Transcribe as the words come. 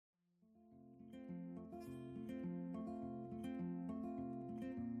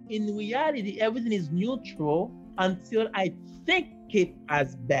in reality, everything is neutral until I think it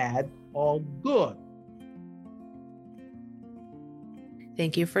as bad or good.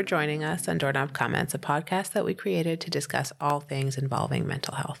 Thank you for joining us on Doorknob Comments, a podcast that we created to discuss all things involving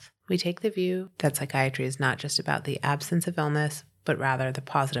mental health. We take the view that psychiatry is not just about the absence of illness, but rather the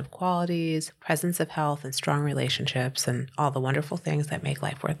positive qualities, presence of health, and strong relationships, and all the wonderful things that make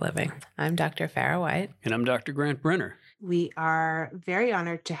life worth living. I'm Dr. Farah White. And I'm Dr. Grant Brenner. We are very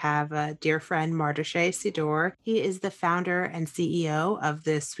honored to have a dear friend, Mardashay Sidor. He is the founder and CEO of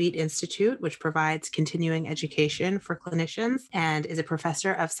the Sweet Institute, which provides continuing education for clinicians and is a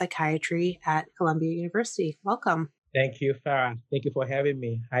professor of psychiatry at Columbia University. Welcome. Thank you, Farah. Thank you for having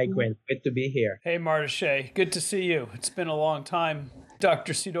me. Hi, Gwen. Good to be here. Hey, Mardashay. Good to see you. It's been a long time.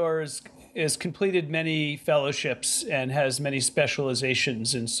 Dr. Sidor has completed many fellowships and has many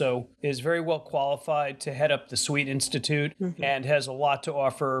specializations, and so is very well qualified to head up the Sweet Institute and has a lot to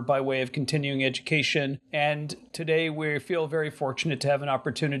offer by way of continuing education. And today we feel very fortunate to have an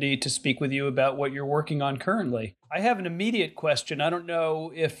opportunity to speak with you about what you're working on currently. I have an immediate question. I don't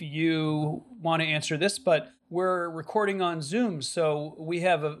know if you want to answer this, but we're recording on Zoom, so we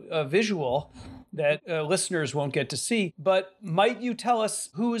have a visual that listeners won't get to see. But might you tell us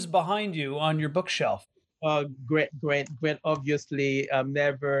who is behind you on your bookshelf? Grant obviously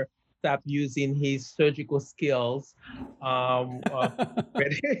never stopped using his surgical skills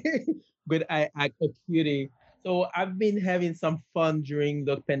with acuity. So I've been having some fun during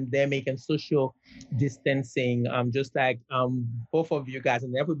the pandemic and social distancing. Just like both of you guys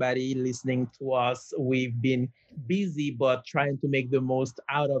and everybody listening to us, we've been busy but trying to make the most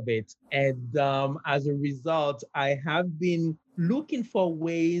out of it. And as a result, I have been looking for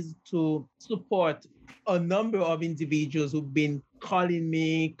ways to support a number of individuals who've been calling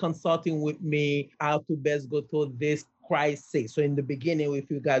me, consulting with me, how to best go through this crisis. So in the beginning, if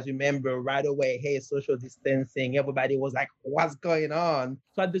you guys remember right away, hey, social distancing, everybody was like, what's going on?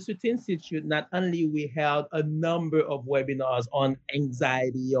 So at the Sweet Institute, not only we held a number of webinars on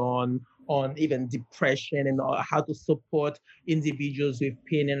anxiety, on even depression and how to support individuals with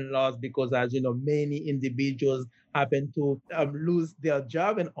pain and loss, because as you know, many individuals happen to lose their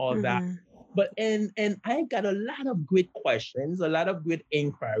job and all that. But and I got a lot of great questions, a lot of great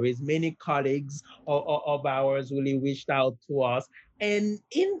inquiries. Many colleagues of ours really reached out to us. And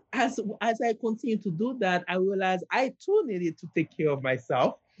as I continue to do that, I realized I too needed to take care of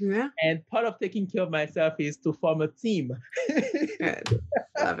myself. Yeah. And part of taking care of myself is to form a team. Good.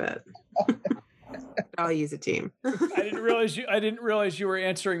 Love it. I'll use a team. I didn't realize you were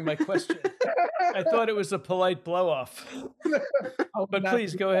answering my question. I thought it was a polite blow-off. But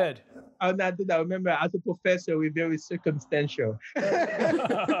please go ahead. I'll not do that. Remember, as a professor, we're very circumstantial.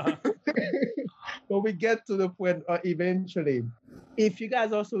 But we get to the point eventually. If you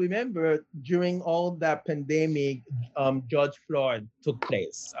guys also remember, during all that pandemic, George Floyd took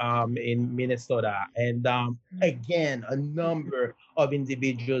place in Minnesota. And again, a number of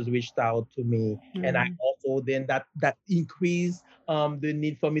individuals reached out to me. And I also then that increased the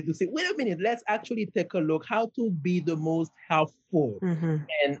need for me to say, wait a minute, let's actually take a look how to be the most helpful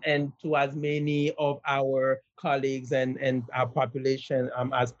and to as many of our colleagues and our population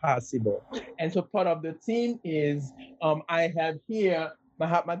as possible. And so part of the team is I have here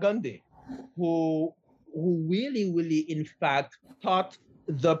Mahatma Gandhi, who really, in fact, taught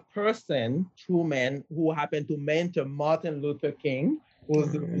the person, Truman, who happened to mentor Martin Luther King, who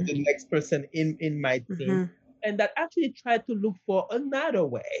was the next person in my team. And that actually tried to look for another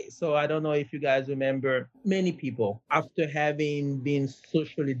way. So I don't know if you guys remember, many people, after having been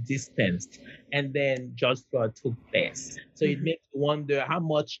socially distanced, and then George Floyd took place. So it makes you wonder how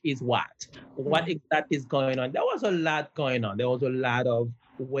much is what exactly is going on. There was a lot going on. There was a lot of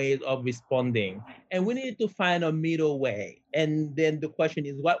ways of responding. And we needed to find a middle way. And then the question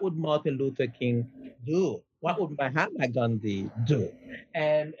is, what would Martin Luther King do? What would Mahatma Gandhi do?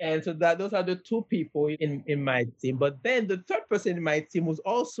 And so those are the two people in my team. But then the third person in my team who's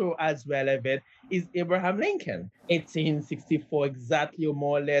also as relevant is Abraham Lincoln. 1864, exactly, or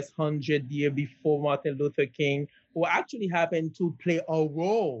more or less 100 years before Martin Luther King, who actually happened to play a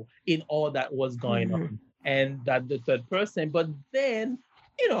role in all that was going on. And that the third person. But then,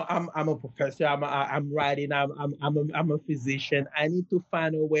 you know, I'm a professor. I'm writing. I'm a physician. I need to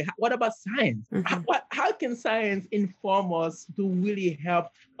find a way. What about science? How can science inform us to really help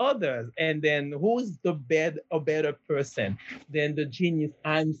others? And then who's a better person than the genius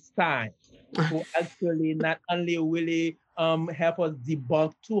Einstein, who actually not only really help us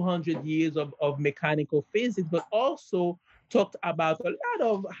debunk 200 years of mechanical physics, but also talked about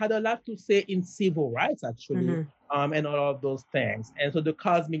had a lot to say in civil rights, actually, and all of those things. And so the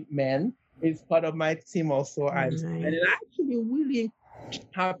Cosmic Man is part of my team also, Einstein. And it actually really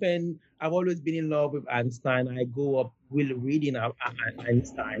happened. I've always been in love with Einstein. I grew up really reading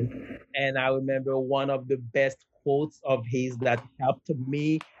Einstein. And I remember one of the best quotes of his that helped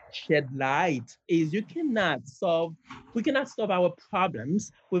me shed light is we cannot solve our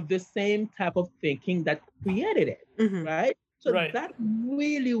problems with the same type of thinking that created it, right? So that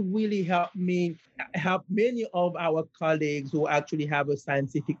really, really helped many of our colleagues who actually have a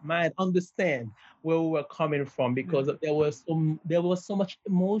scientific mind understand where we were coming from, because there was so much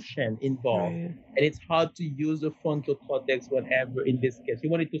emotion involved, and it's hard to use the frontal cortex whenever. In this case, you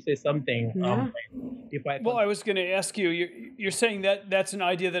wanted to say something. I was going to ask you. You're saying that that's an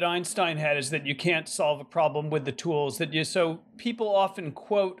idea that Einstein had, is that you can't solve a problem with the tools that you. So people often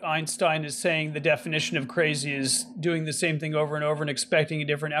quote Einstein as saying the definition of crazy is doing the same thing over and over and expecting a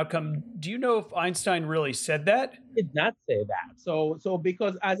different outcome. Do you know if Einstein really said that? Did not say that. So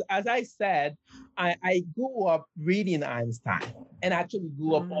because as I said, I grew up reading Einstein, and actually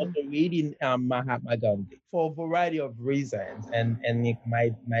grew up also reading Mahatma Gandhi for a variety of reasons, and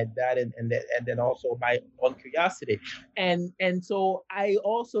my dad and then also my own curiosity, and so I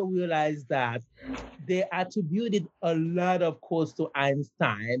also realized that they attributed a lot of quotes to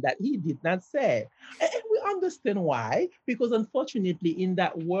Einstein that he did not say, and we understand why, because unfortunately in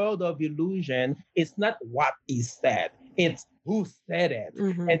that world of illusion, it's not what he said, it's who said it.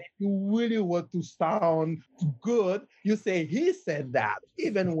 And if you really want to sound good, you say he said that,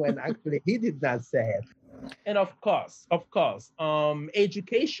 even when actually he did not say it. And of course,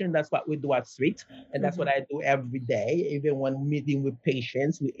 education, that's what we do at SWIT. And that's what I do every day. Even when meeting with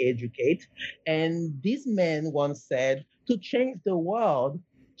patients, we educate. And this man once said, to change the world,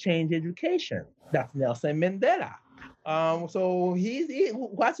 change education. That's Nelson Mandela. So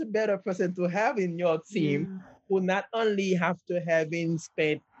what's a better person to have in your team who not only have to having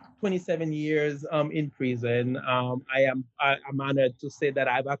spent 27 years in prison. I'm honored to say that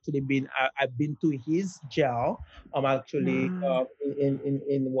I've been to his jail. In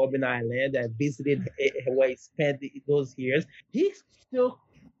Robben Island. I visited where he spent those years. He still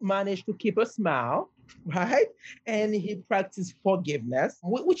managed to keep a smile, right? And he practiced forgiveness,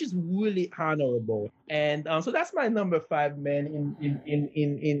 which is really honorable. And so that's my number 5 man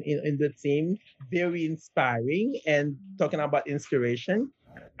in the team. Very inspiring. And talking about inspiration,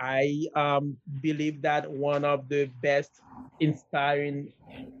 I believe that one of the best inspiring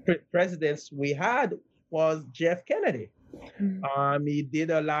presidents we had was Jeff Kennedy. He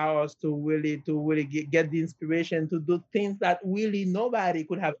did allow us to really get the inspiration to do things that really nobody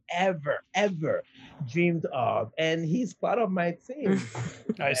could have ever dreamed of. And he's part of my team.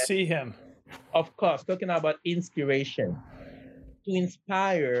 I see him. Of course, talking about inspiration. To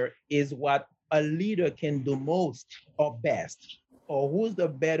inspire is what a leader can do most or best. Or who's the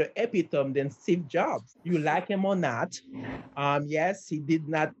better epitome than Steve Jobs? You like him or not? Yes, he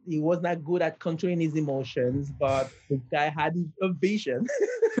was not good at controlling his emotions, but the guy had a vision.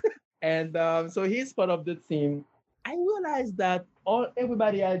 And so he's part of the team. I realized that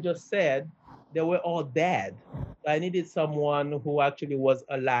everybody I just said, they were all dead. I needed someone who actually was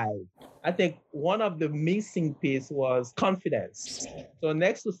alive. I think one of the missing pieces was confidence. So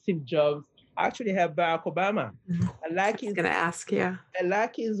next to Steve Jobs, I actually have Barack Obama. I was going to ask you. I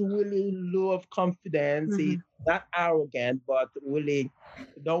like his really low of confidence. He's not arrogant, but really,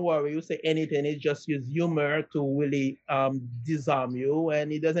 don't worry, you say anything. He just use humor to really disarm you. And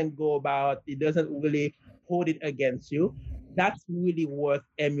he doesn't really hold it against you. That's really worth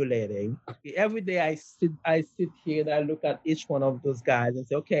emulating. Every day I sit here and I look at each one of those guys and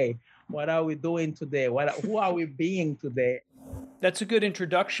say, okay, what are we doing today? Who are we being today? That's a good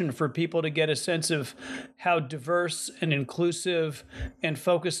introduction for people to get a sense of how diverse and inclusive and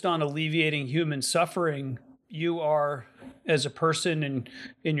focused on alleviating human suffering you are as a person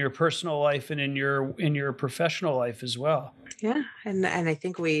in your personal life and in your professional life as well. Yeah, and I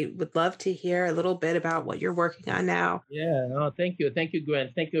think we would love to hear a little bit about what you're working on now. Yeah, no, thank you,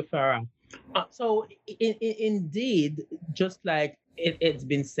 Gwen, thank you, Farah. So indeed, just like it's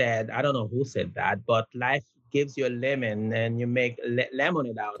been said, I don't know who said that, but life gives you a lemon and you make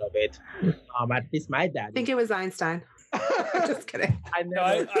lemonade out of it. At least my dad. I think it was Einstein. Just kidding.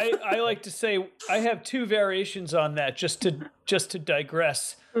 I like to say I have 2 variations on that just to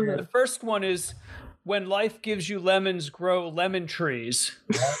digress. The first one is, when life gives you lemons, grow lemon trees.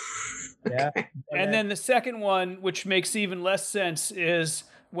 Yeah. And then the second one, which makes even less sense, is,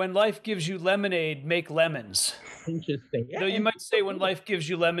 when life gives you lemonade, make lemons. Interesting. Yeah, so you might say, when life gives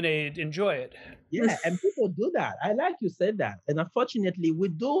you lemonade, enjoy it. Yeah, and people do that. I like you said that. And unfortunately, we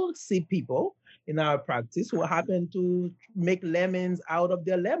don't see people in our practice who happen to make lemons out of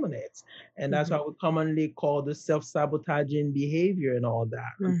their lemonades. And that's what we commonly call the self-sabotaging behavior and all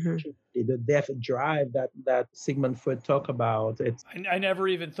that. The death drive that Sigmund Freud talked about. I never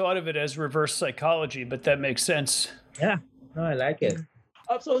even thought of it as reverse psychology, but that makes sense. Yeah, no, I like it.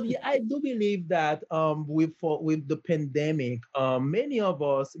 So yeah, I do believe that with the pandemic, many of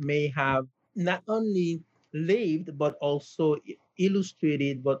us may have not only lived but also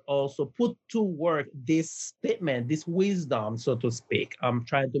illustrated, but also put to work this statement, this wisdom, so to speak. I'm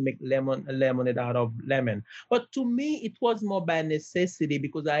trying to make lemonade out of lemon. But to me, it was more by necessity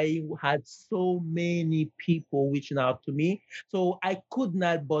because I had so many people reaching out to me. So I could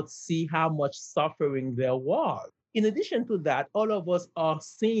not but see how much suffering there was. In addition to that, all of us are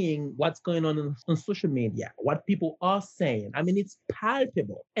seeing what's going on social media, what people are saying. I mean, it's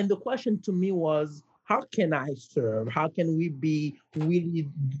palpable. And the question to me was, how can I serve? How can we be really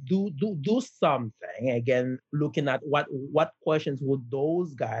do something? Again, looking at what questions would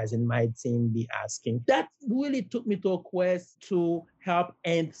those guys in my team be asking? That really took me to a quest to help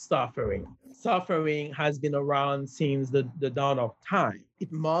end suffering. Suffering has been around since the dawn of time.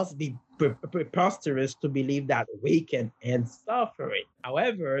 It must be preposterous to believe that we can end suffering.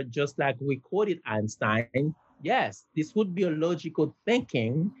 However, just like we quoted Einstein, yes, this would be a logical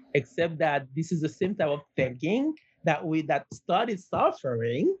thinking, except that this is the same type of thinking that started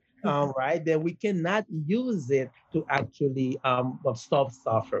suffering, right? Then we cannot use it to actually stop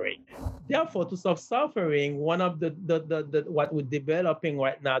suffering. Therefore, to stop suffering, one of the what we're developing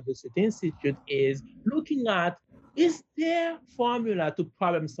right now at the City Institute is looking at, is there formula to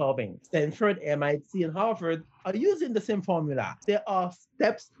problem solving? Stanford, MIT, and Harvard are using the same formula. There are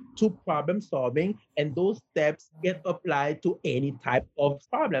steps to problem solving, and those steps get applied to any type of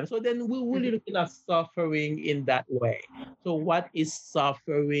problem. So then we're really looking at suffering in that way. So what is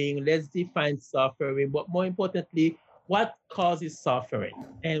suffering? Let's define suffering, but more importantly, what causes suffering?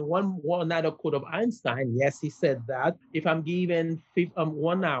 And one another quote of Einstein, yes, he said that if I'm given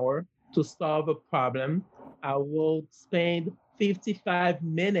 1 hour to solve a problem, I will spend 55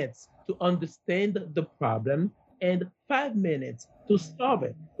 minutes to understand the problem and 5 minutes to solve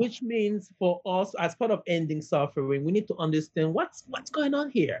it, which means for us, as part of ending suffering, we need to understand what's going on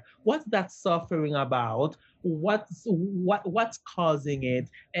here. What's that suffering about? What's causing it,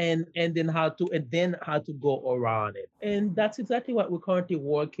 and then how to go around it. And that's exactly what we're currently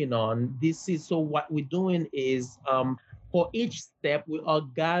working on. What we're doing is for each step, we are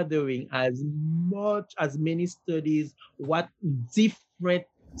gathering as many studies, what different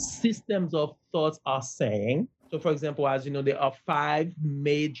systems of thoughts are saying. So, for example, as you know, there are 5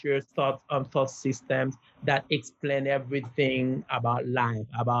 major thought systems that explain everything about life,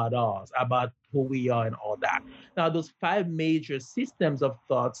 about us, about who we are, and all that. Now, those 5 major systems of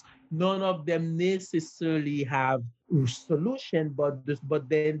thoughts, none of them necessarily have solution, but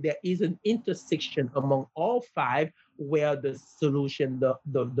then there is an intersection among all 5 where the solution,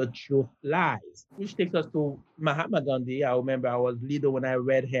 the truth lies. Which takes us to Mahatma Gandhi. I remember I was little when I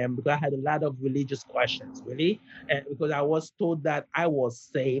read him because I had a lot of religious questions, really. And because I was told that I was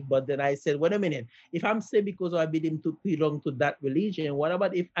saved, but then I said, wait a minute, if I'm saved because I belong to that religion, what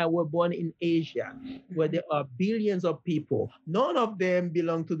about if I were born in Asia, where there are billions of people, none of them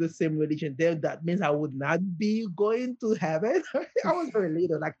belong to the same religion? Then that means I would not be going to heaven. I was very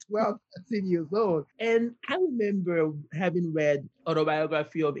little, like 12, 13 years old. And I remember having read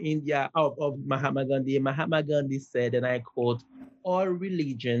Autobiography of India of Mahatma Gandhi. Mahatma Gandhi said, and I quote, all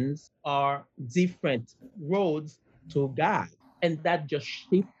religions are different roads to God. And that just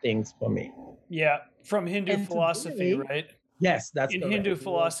shifts things for me. Yeah, from Hindu philosophy, today, right? Yes, that's in correct. Hindu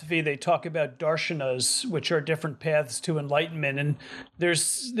philosophy, they talk about darshanas, which are different paths to enlightenment, and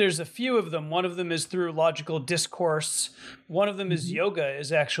there's a few of them. One of them is through logical discourse. One of them is yoga,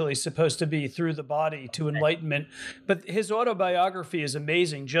 is actually supposed to be through the body to enlightenment. But his autobiography is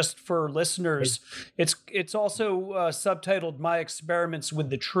amazing. Just for listeners, it's also subtitled "My Experiments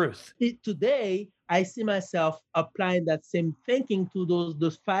with the Truth." Today, I see myself applying that same thinking to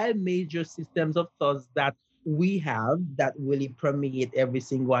those 5 major systems of thoughts that we have that really permeate every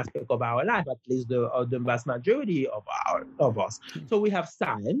single aspect of our life, at least the vast majority of us. So we have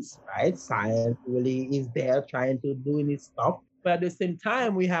science, right? Science really is there trying to do its stuff. But at the same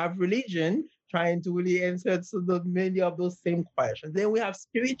time, we have religion trying to really answer to the many of those same questions. Then we have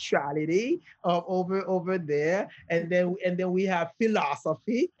spirituality over there, and then we have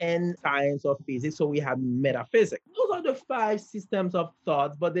philosophy and science of physics. So we have metaphysics. Those are the five systems of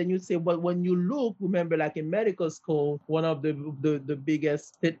thoughts. But then you say, but when you look, remember, like in medical school, one of the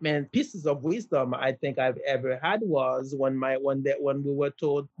biggest statement pieces of wisdom I think I've ever had was when we were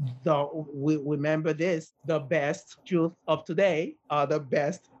told, we remember this: the best truth of today are the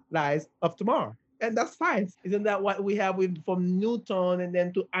best lies of tomorrow. And that's science. Isn't that what we have from Newton and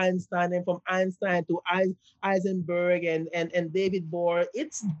then to Einstein, and from Einstein to Heisenberg and David Bohr?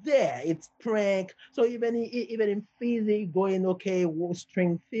 It's there. It's Planck. So even in physics, going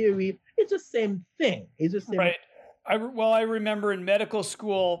string theory, it's the same thing. It's the same. Right. I remember in medical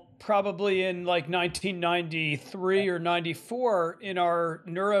school, probably in like 1993 or 94, in our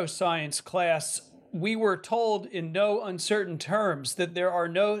neuroscience class, we were told in no uncertain terms that there are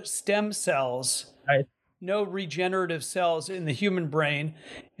no stem cells, right, no regenerative cells in the human brain.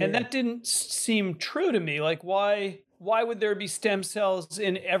 And that didn't seem true to me. Like, why would there be stem cells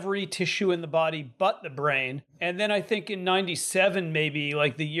in every tissue in the body but the brain? And then I think in 97, maybe,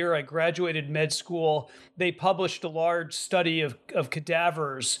 like the year I graduated med school, they published a large study of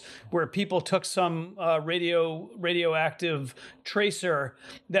cadavers where people took some radioactive tracer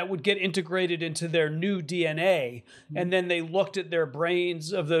that would get integrated into their new DNA. And then they looked at their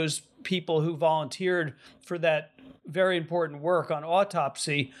brains of those people who volunteered for that very important work on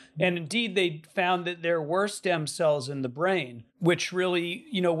autopsy. And indeed, they found that there were stem cells in the brain, which really,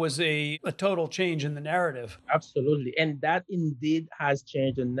 was a total change in the narrative. Absolutely. And that indeed has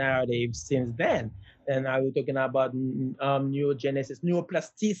changed the narrative since then. And now we're talking about neurogenesis,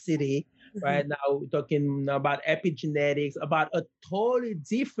 neuroplasticity. Right now, we're talking about epigenetics, about a totally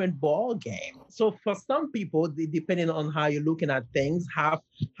different ball game. So for some people, depending on how you're looking at things, half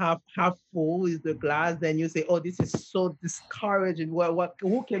full is the glass. Then you say, "Oh, this is so discouraging.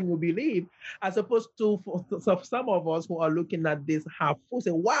 Who can you believe?" As opposed to for some of us who are looking at this half full,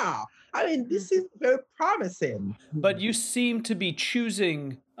 say, "Wow, I mean, this is very promising." But you seem to be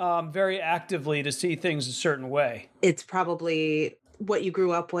choosing very actively to see things a certain way. It's probably what you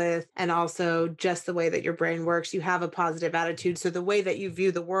grew up with, and also just the way that your brain works. You have a positive attitude. So the way that you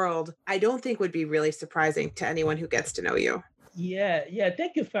view the world, I don't think would be really surprising to anyone who gets to know you. Yeah.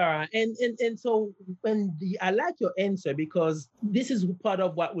 Thank you, Farah. And so I like your answer, because this is part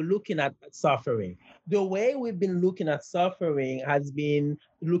of what we're looking at suffering. The way we've been looking at suffering has been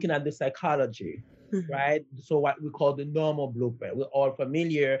looking at the psychology. Right? So what we call the normal blueprint. We're all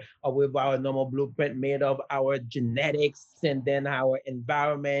familiar with our normal blueprint, made of our genetics and then our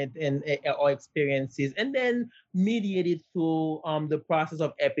environment and our experiences, and then mediated through the process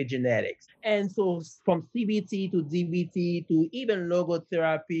of epigenetics. And so from CBT to DBT to even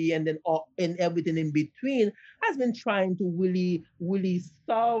logotherapy and then and everything in between has been trying to really, really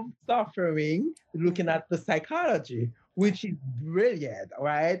solve suffering, looking at the psychology, which is brilliant,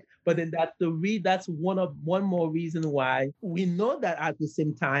 right? But then that's one more reason why we know that at the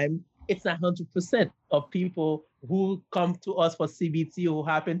same time, it's not 100% of people who come to us for CBT who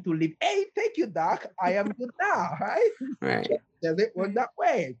happen to live, "Hey, thank you, doc, I am good now," right? Right. Does it work that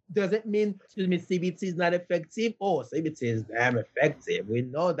way? Does it mean, CBT is not effective? Oh, CBT is damn effective. We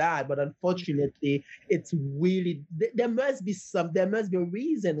know that. But unfortunately, it's really, there must be a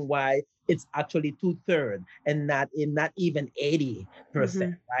reason why it's actually 2/3 and not even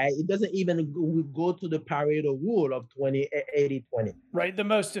 80%, right? It doesn't even go to the Pareto rule of 80-20. Right. The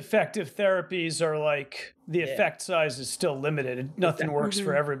most effective therapies are like the effect size is still limited. Nothing works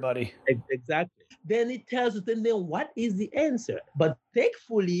for everybody. Exactly. Then it tells us, then what is the answer? But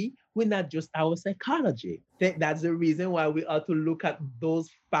thankfully, we're not just our psychology. That's the reason why we ought to look at those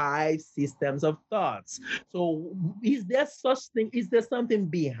 5 systems of thoughts. So is there something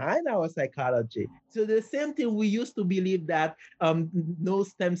behind our psychology? So the same thing, we used to believe that no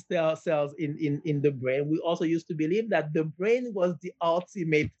stem cells in the brain. We also used to believe that the brain was the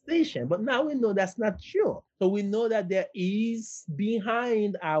ultimate station. But now we know that's not true. So we know that there is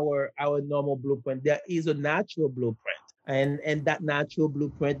behind our normal blueprint, there is a natural blueprint. And that natural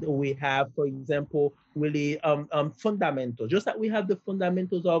blueprint we have, for example, really fundamentals, just like we have the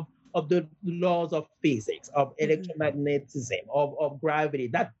fundamentals of the laws of physics, of electromagnetism, of gravity.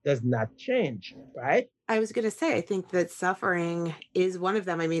 That does not change, right? I was going to say, I think that suffering is one of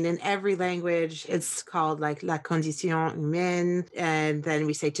them. I mean, in every language, it's called like la condition humaine. And then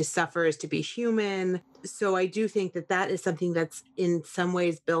we say to suffer is to be human. So I do think that that is something that's in some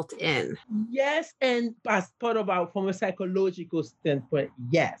ways built in. Yes, and as part of our, from a psychological standpoint,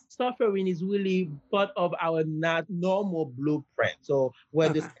 yes, suffering is really part of our not normal blueprint. So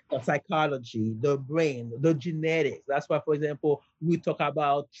whether it's the psychology, the brain, the genetics. That's why, for example, we talk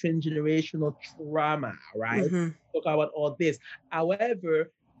about transgenerational trauma, right? Talk about all this. However,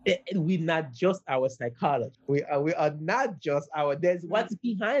 we're not just our psychology. We are not just our. There's what's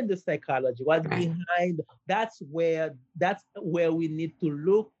behind the psychology. What's behind. That's where we need to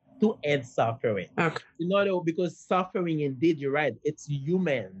look to end suffering. Because suffering, indeed, you're right. It's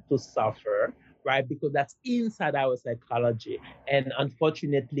human to suffer, right? Because that's inside our psychology, and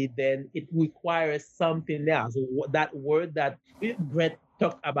unfortunately, then it requires something else. That word that Brett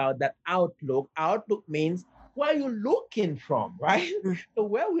talked about, that outlook. Outlook means where you're looking from, right? So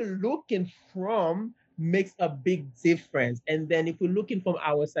where we're looking from makes a big difference. And then if we're looking from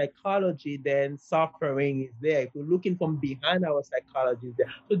our psychology, then suffering is there. If we're looking from behind our psychology is there.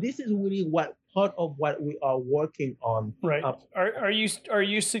 So this is really what part of what we are working on. Right. Are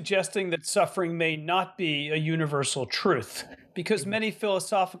you suggesting that suffering may not be a universal truth? Because many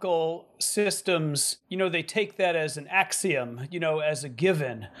philosophical systems, they take that as an axiom, as a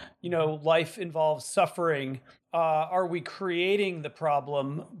given. Life involves suffering. Are we creating the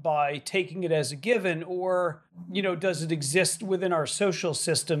problem by taking it as a given, or, does it exist within our social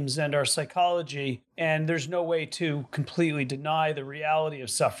systems and our psychology, and there's no way to completely deny the reality of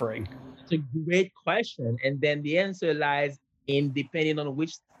suffering? It's a great question. And then the answer lies in depending on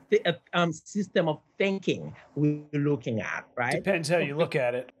which system of thinking we're looking at, right? Depends how you look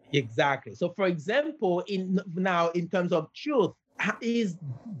at it. Exactly. So, for example, in terms of truth, is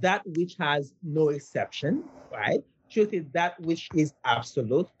that which has no exception, right? Truth is that which is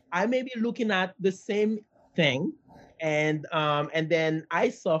absolute. I may be looking at the same thing, and then I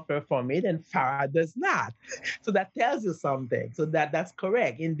suffer from it, and Farah does not. So that tells you something. So that's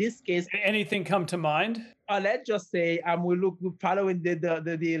correct. In this case, anything come to mind? Let's just say we're following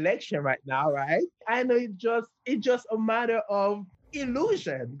the election right now, right? I know it's just a matter of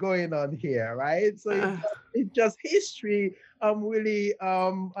illusion going on here, right? So it's just history really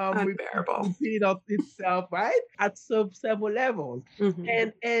repeating of itself, right? At several levels.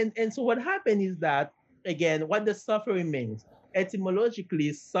 And so what happened is that, again, what the suffering means,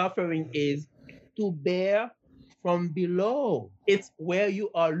 etymologically, suffering is to bear from below. It's where you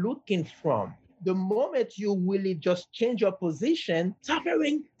are looking from. The moment you really just change your position,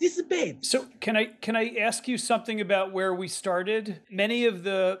 suffering dissipates. So can I ask you something about where we started? Many of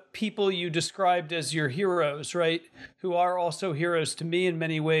the people you described as your heroes, right, who are also heroes to me in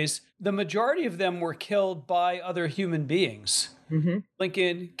many ways, the majority of them were killed by other human beings.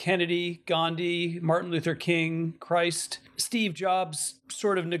 Lincoln, Kennedy, Gandhi, Martin Luther King, Christ. Steve Jobs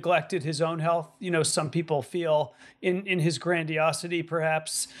sort of neglected his own health. Some people feel in his grandiosity,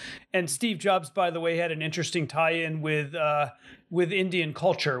 perhaps. And Steve Jobs, by the way, had an interesting tie-in with Indian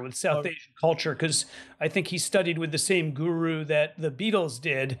culture, with South Asian culture, because I think he studied with the same guru that the Beatles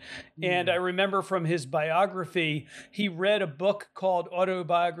did. And I remember from his biography, he read a book called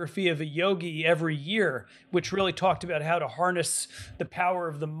Autobiography of a Yogi every year, which really talked about how to harness the power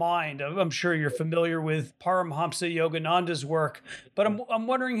of the mind. I'm sure you're familiar with Paramahamsa Yogananda's work, but I'm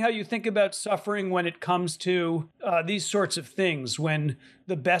wondering how you think about suffering when it comes to these sorts of things, when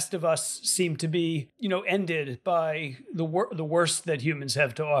the best of us seem to be, ended by the worst that humans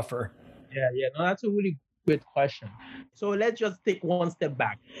have to offer. Yeah. No, that's a really great question. So let's just take one step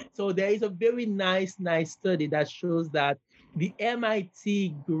back. So there is a very nice study that shows that the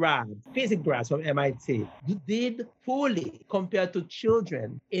MIT physics grads from MIT, did poorly compared to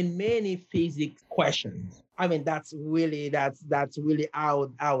children in many physics questions. I mean, that's really out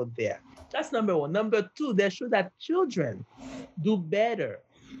there. That's number one. Number two, they show that children do better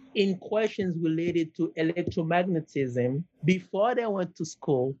in questions related to electromagnetism before they went to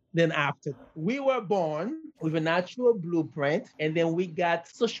school than after. We were born with a natural blueprint, and then we got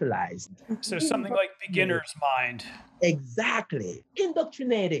socialized. So something like beginner's mind. Exactly.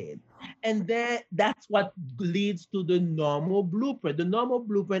 Indoctrinated. And then that's what leads to the normal blueprint. The normal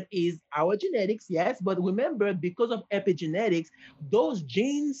blueprint is our genetics, yes, but remember, because of epigenetics, those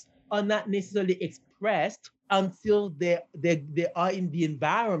genes are not necessarily expressed until they are in the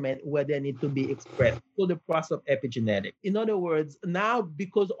environment where they need to be expressed. So the process of epigenetics. In other words, now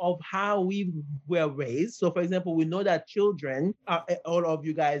because of how we were raised, so for example, we know that children, all of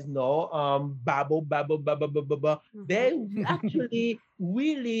you guys know, babble, they actually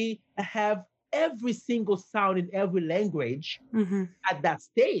really have every single sound in every language at that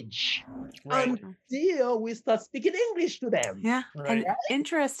stage until we start speaking English to them. Yeah. Right. And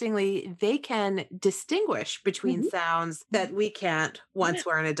interestingly, they can distinguish between sounds that we can't once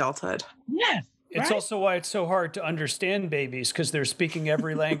we're in adulthood. Yes. It's also why it's so hard to understand babies, because they're speaking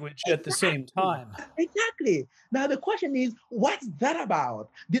every language at the same time. Exactly. Now the question is, what's that about?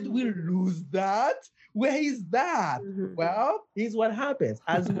 Did we lose that? Where is that? Well, here's what happens.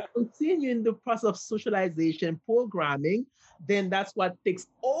 As we continue in the process of socialization, programming, then that's what takes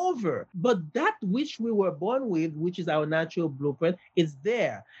over. But that which we were born with, which is our natural blueprint, is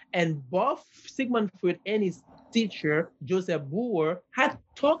there. And both Sigmund Freud and his teacher, Joseph Boer, had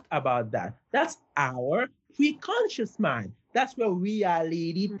talked about that. That's our preconscious mind. That's where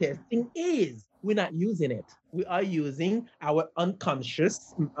reality testing is. We're not using it. We are using our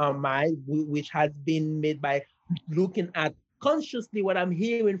unconscious mind, which has been made by looking at consciously what I'm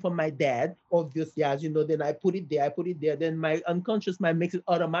hearing from my dad. Obviously, as you know, then I put it there. Then my unconscious mind makes it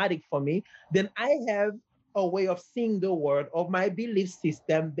automatic for me. Then I have a way of seeing the world of my belief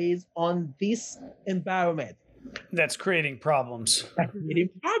system based on this environment. That's creating problems. That's creating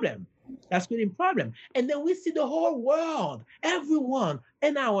problem. And then we see the whole world, everyone,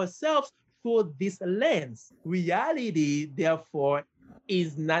 and ourselves through this lens. Reality, therefore,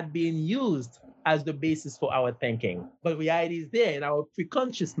 is not being used as the basis for our thinking, but reality is there in our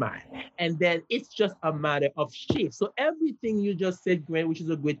preconscious mind. And then it's just a matter of shift. So everything you just said, Grant, which is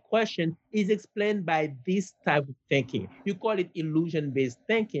a great question, is explained by this type of thinking. You call it illusion-based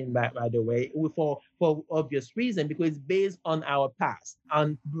thinking, by the way, for obvious reason, because it's based on our past.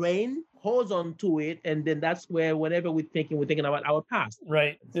 And brain holds on to it, and then that's where whenever we're thinking about our past.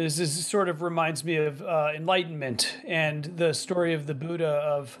 Right. This sort of reminds me of enlightenment and the story of the Buddha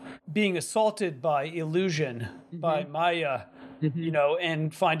of being assaulted by illusion, by Maya,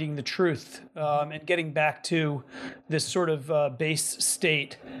 and finding the truth, and getting back to this sort of base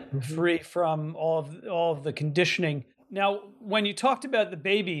state, free from all of the conditioning. Now, when you talked about the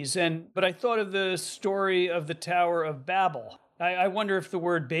babies, but I thought of the story of the Tower of Babel. I wonder if the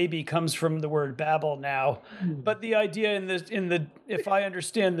word baby comes from the word Babel now, but the idea if I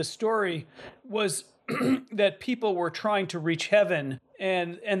understand the story, was that people were trying to reach heaven,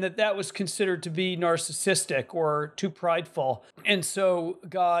 and that was considered to be narcissistic or too prideful, and so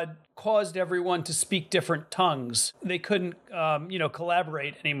God caused everyone to speak different tongues. They couldn't,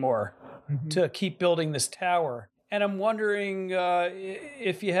 collaborate anymore to keep building this tower. And I'm wondering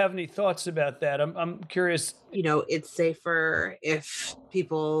if you have any thoughts about that. I'm curious. It's safer if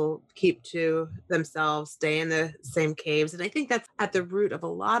people keep to themselves, stay in the same caves. And I think that's at the root of a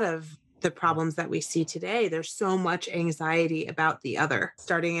lot of the problems that we see today. There's so much anxiety about the other,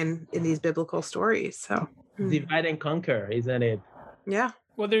 starting in these biblical stories. So divide and conquer, isn't it? Yeah.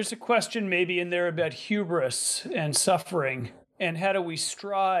 Well, there's a question maybe in there about hubris and suffering. And how do we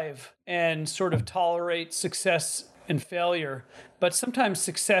strive and sort of tolerate success and failure? But sometimes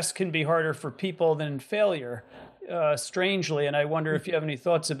success can be harder for people than failure, strangely. And I wonder if you have any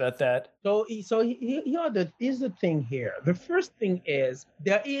thoughts about that. So here's the thing here. The first thing is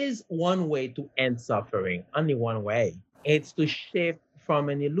there is one way to end suffering, only one way. It's to shift from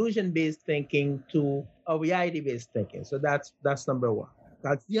an illusion-based thinking to a reality-based thinking. So that's number one.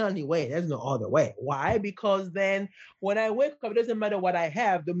 That's the only way. There's no other way. Why? Because then when I wake up, it doesn't matter what I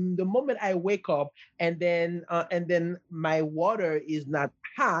have. The moment I wake up and then my water is not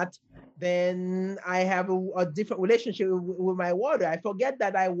hot, then I have a different relationship with my water. I forget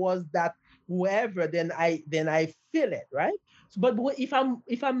that I was that whoever, then I feel it, right? So, but if I'm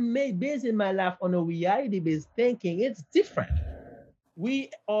basing my life on a reality-based thinking, it's different.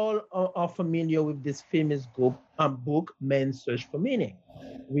 We all are familiar with this famous book, Man's Search for Meaning,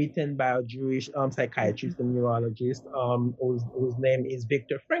 written by a Jewish psychiatrist and neurologist whose name is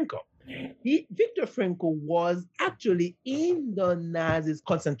Viktor Frankl. Viktor Frankl was actually in the Nazis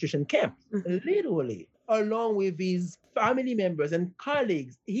concentration camp, literally, along with his family members and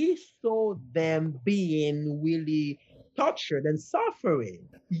colleagues. He saw them being really tortured and suffering.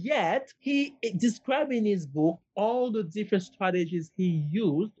 Yet he described in his book all the different strategies he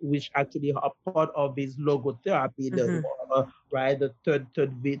used, which actually are part of his logotherapy, the third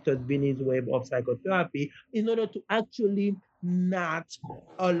Viennese wave of psychotherapy, in order to actually not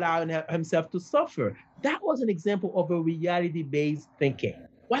allow himself to suffer. That was an example of a reality-based thinking.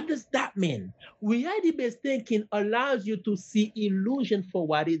 What does that mean? Reality-based thinking allows you to see illusion for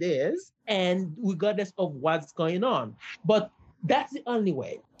what it is, and regardless of what's going on. But that's the only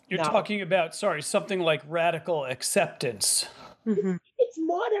way. You're talking about, something like radical acceptance. it's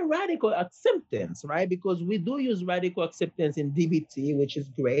more than radical acceptance, right? Because we do use radical acceptance in DBT, which is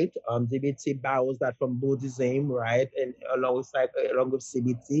great. DBT borrows that from Buddhism, right? And along with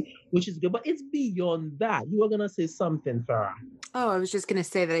CBT, which is good. But it's beyond that. You were gonna say something, Farah. Oh, I was just going to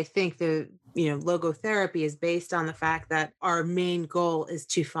say that I think the logotherapy is based on the fact that our main goal is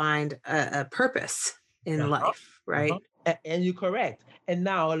to find a purpose in life, right? And you're correct. And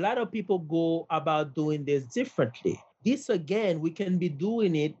now a lot of people go about doing this differently. This again, we can be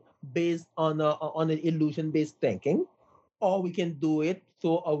doing it based on an illusion-based thinking, or we can do it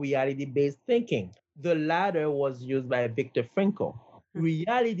through a reality-based thinking. The latter was used by Viktor Frankl.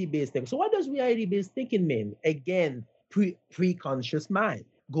 Reality-based thinking. So what does reality-based thinking mean? Again, pre-conscious mind.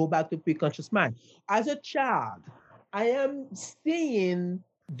 Go back to pre-conscious mind. As a child, I am seeing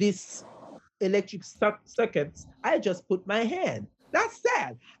this electric circuits. I just put my hand. That's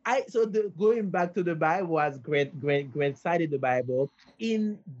sad. Going back to the Bible, as Grant cited the Bible,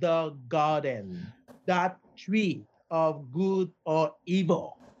 in the garden, that tree of good or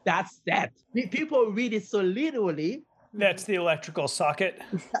evil. That's that. People read it so literally. That's the electrical socket.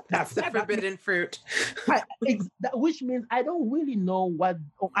 That's the forbidden fruit. Which means I don't really know what,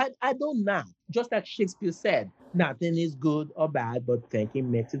 I don't know. Just like Shakespeare said, nothing is good or bad, but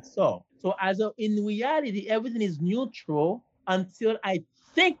thinking makes it so. So in reality, everything is neutral until I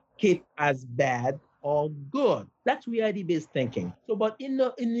think it as bad or good. That's reality-based thinking. So, but in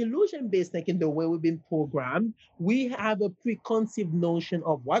illusion-based thinking, the way we've been programmed, we have a preconceived notion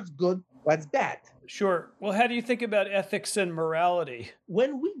of what's good, what's bad. Sure. Well, how do you think about ethics and morality?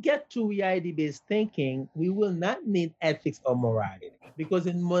 When we get to reality-based thinking, we will not need ethics or morality, because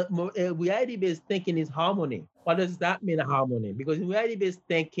in reality-based thinking is harmony. What does that mean, harmony? Because in reality-based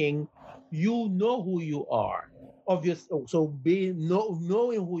thinking, you know who you are. Obviously, so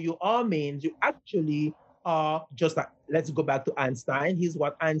knowing who you are means you actually are just like, let's go back to Einstein. Here's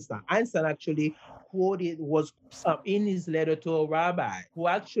what Einstein actually quoted was in his letter to a rabbi who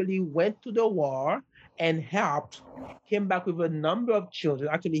actually went to the war and helped, came back with a number of children.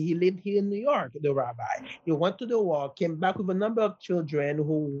 Actually, he lived here in New York, the rabbi. He went to the war, came back with a number of children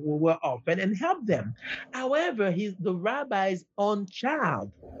who were orphaned and helped them. However, the rabbi's own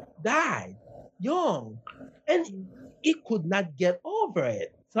child died young, and he could not get over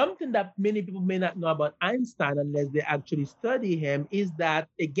it. Something that many people may not know about Einstein unless they actually study him is that,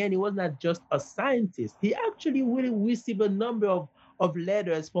 again, he was not just a scientist. He actually really received a number of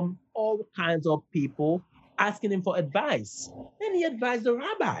letters from all kinds of people asking him for advice. And he advised the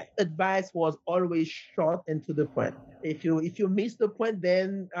rabbi. Advice was always short and to the point. If you miss the point,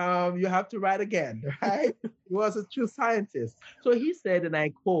 then you have to write again, right? He was a true scientist. So he said, and I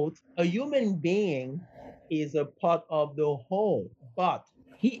quote, "A human being is a part of the whole, but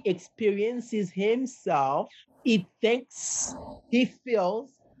he experiences himself, he thinks, he feels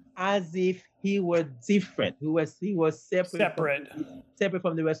as if he were different. He was separate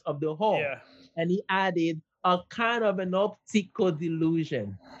from the rest of the whole." Yeah. And he added, a kind of an optical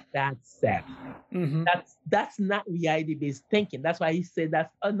delusion. That's sad. Mm-hmm. That's not reality-based thinking. That's why he said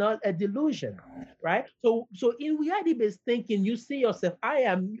that's not a delusion, right? So in reality-based thinking, you see yourself.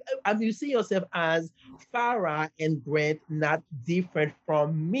 You see yourself as Farah and Grant, not different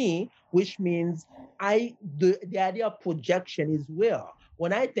from me, which means the idea of projection is real.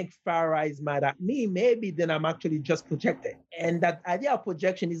 When I think Farah is mad at me, maybe then I'm actually just projecting. And that idea of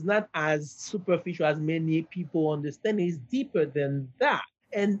projection is not as superficial as many people understand. It's deeper than that.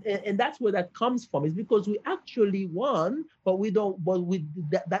 And that's where that comes from. It's because we actually won, but we don't. But with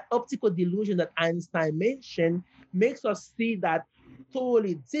that optical delusion that Einstein mentioned makes us see that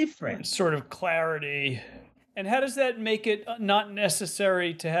totally different. Sort of clarity. And how does that make it not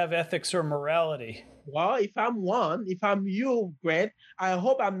necessary to have ethics or morality? Well, if I'm you, Grant, I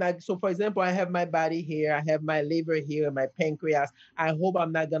hope I'm not. So, for example, I have my body here, I have my liver here, my pancreas. I hope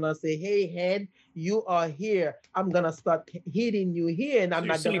I'm not gonna say, "Hey, head, you are here. I'm gonna start hitting you here," and I'm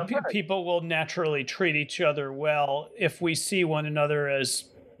not gonna hurt. People will naturally treat each other well if we see one another as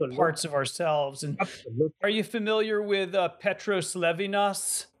parts of ourselves. And Absolutely. Are you familiar with Petros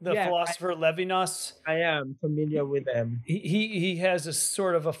Levinas, the philosopher Levinas? I am familiar with him. He has a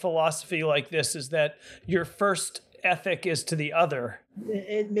sort of a philosophy like this: is that your first ethic is to the other.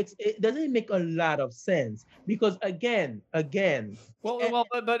 It doesn't make a lot of sense because again.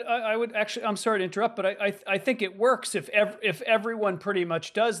 But I would actually. I'm sorry to interrupt, but I think it works if everyone pretty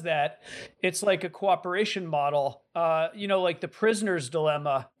much does that. It's like a cooperation model. Like the prisoner's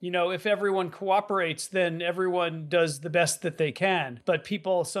dilemma. If everyone cooperates, then everyone does the best that they can. But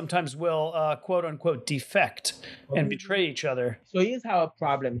people sometimes will quote unquote defect and betray each other. So here's our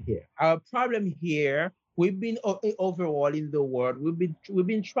problem here. Our problem here We've been overall in the world. We've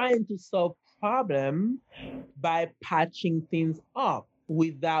been trying to solve problem by patching things up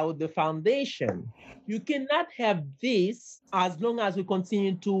without the foundation. You cannot have this as long as we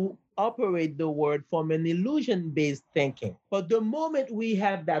continue to operate the world from an illusion-based thinking. But the moment we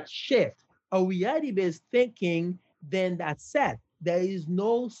have that shift, a reality-based thinking, then that's set. There's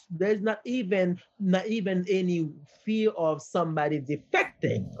not even any fear of somebody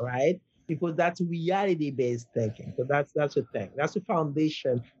defecting, right? Because that's reality-based thinking. So that's the thing. That's the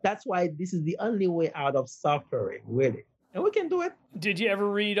foundation. That's why this is the only way out of suffering, really. And we can do it. Did you ever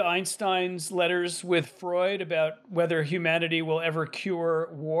read Einstein's letters with Freud about whether humanity will ever cure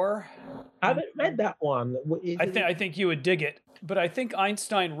war? I haven't read that one. I think you would dig it. But I think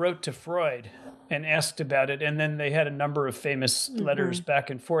Einstein wrote to Freud and asked about it, and then they had a number of famous letters back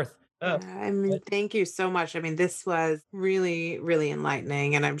and forth. I mean, thank you so much. I mean, this was really, really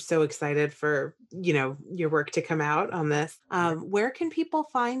enlightening, and I'm so excited for, your work to come out on this. Where can people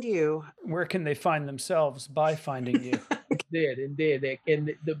find you? Where can they find themselves by finding you? Indeed. They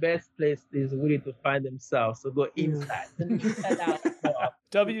can. The best place is really to find themselves. So go inside. Inside out.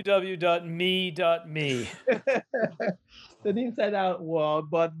 www.me.me. The inside out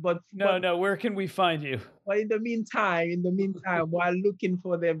world, but no. Where can we find you? Well, in the meantime, while looking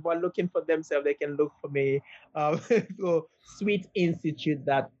for themselves, they can look for me. So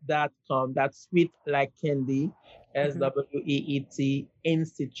sweetinstitute.com. That's sweet like candy, SWEET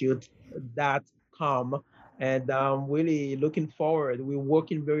institute.com. And really looking forward. We're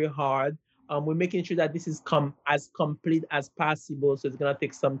working very hard. We're making sure that this is as complete as possible. So it's going to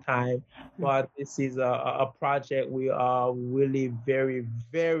take some time. But this is a project we are really very,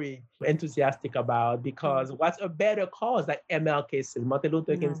 very enthusiastic about, because what's a better cause, like MLK says, Martin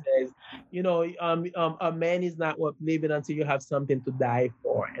Luther King says, a man is not worth living until you have something to die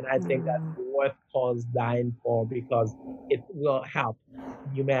for. And I think that's worth cause dying for, because it will help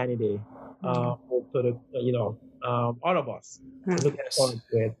humanity. All of us. Look forward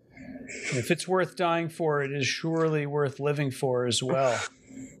to it. If it's worth dying for, it is surely worth living for as well.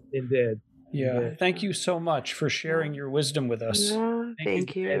 Indeed. Yeah. Indeed. Thank you so much for sharing your wisdom with us. Yeah,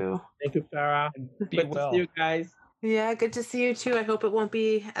 thank you. Thank you, Farah. Be well. To see you guys. Yeah, good to see you too. I hope it won't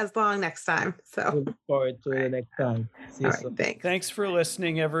be as long next time. So we look forward to the next time. See you soon. Thanks. Thanks for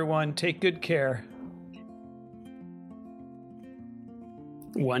listening, everyone. Take good care.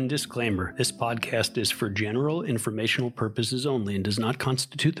 One disclaimer: this podcast is for general informational purposes only and does not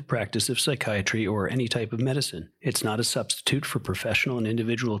constitute the practice of psychiatry or any type of medicine. It's not a substitute for professional and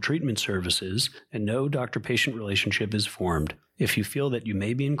individual treatment services, and no doctor-patient relationship is formed. If you feel that you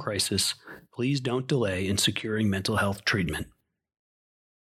may be in crisis, please don't delay in securing mental health treatment.